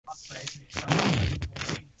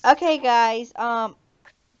Okay, guys. I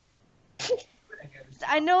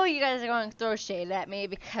know you guys are going to throw shade at me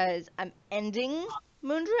because I'm ending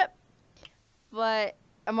Moondrip, but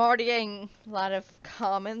I'm already getting a lot of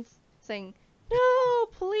comments saying, "No,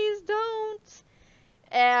 please don't."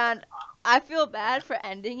 And I feel bad for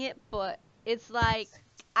ending it, but it's like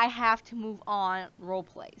I have to move on role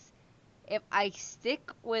plays. If I stick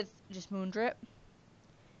with just Moondrip,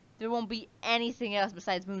 there won't be anything else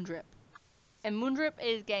besides Moondrip. And Moondrip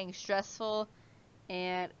is getting stressful,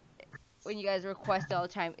 and when you guys request all the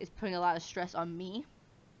time, it's putting a lot of stress on me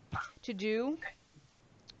to do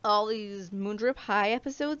all these Moondrip High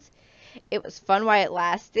episodes. It was fun while it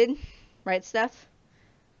lasted, right, Steph?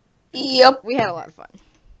 Yep, We had a lot of fun.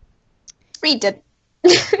 we did.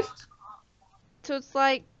 So it's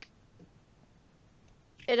like,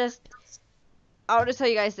 it just, I'll just tell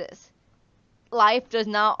you guys this. Life does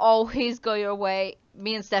not always go your way.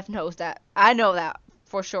 Me and Steph knows that. I know that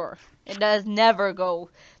for sure. It does never go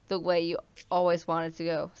the way you always want it to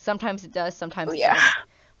go. Sometimes it does, sometimes Oh, it yeah. doesn't.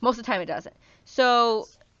 Most of the time it doesn't. So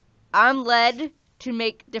I'm led to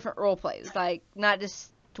make different role plays, like not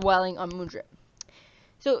just dwelling on Moondrip.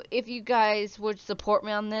 So if you guys would support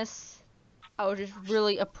me on this, I would just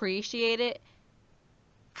really appreciate it.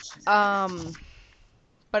 Um,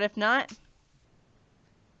 but if not,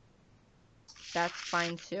 that's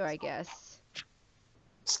fine too, I guess.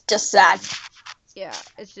 It's just sad. Yeah,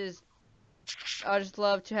 it's just I would just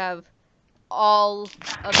love to have all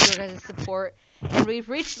of your guys' support. And we've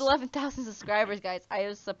reached 11,000 subscribers, guys. I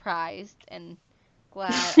was surprised and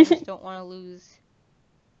glad. I just don't want to lose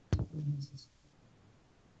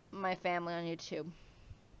my family on YouTube.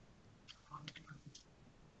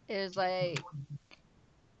 It was like,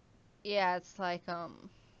 yeah, it's like,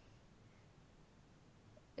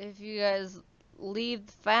 if you guys leave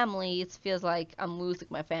the family, it feels like I'm losing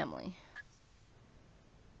my family.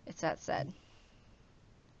 It's that sad.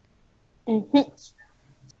 Mhm.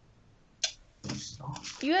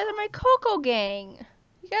 You guys are my Coco gang.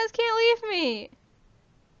 You guys can't leave me.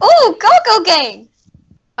 Oh, Coco Gang!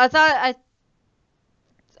 I thought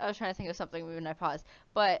I was trying to think of something when I paused,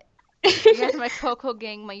 but you guys are my Coco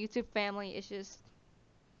gang, my YouTube family. It's just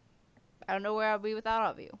I don't know where I'll be without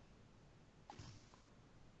all of you.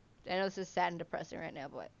 I know this is sad and depressing right now,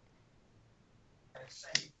 but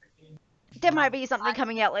there might be something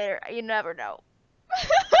coming out later. You never know.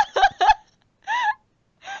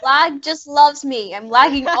 Lag just loves me. I'm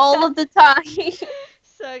lagging all of the time.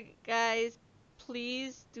 So, guys,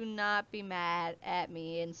 please do not be mad at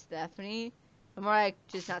me and Stephanie. Or more like,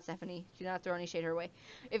 just not Stephanie. Do not throw any shade her way.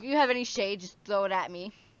 If you have any shade, just throw it at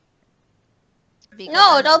me. Because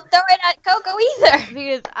No, don't throw it at Coco either.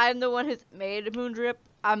 because I'm the one who's made Moondrip.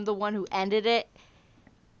 I'm the one who ended it.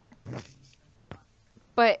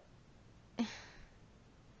 But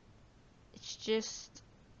it's just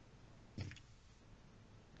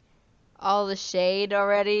all the shade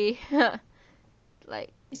already.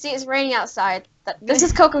 Like, You see, it's raining outside. This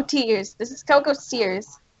is Coco Tears. This is Coco's tears.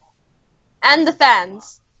 And the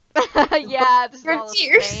fans. yeah, this is Your all the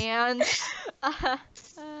tears. fans.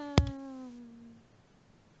 So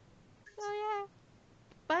yeah,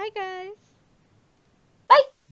 bye guys.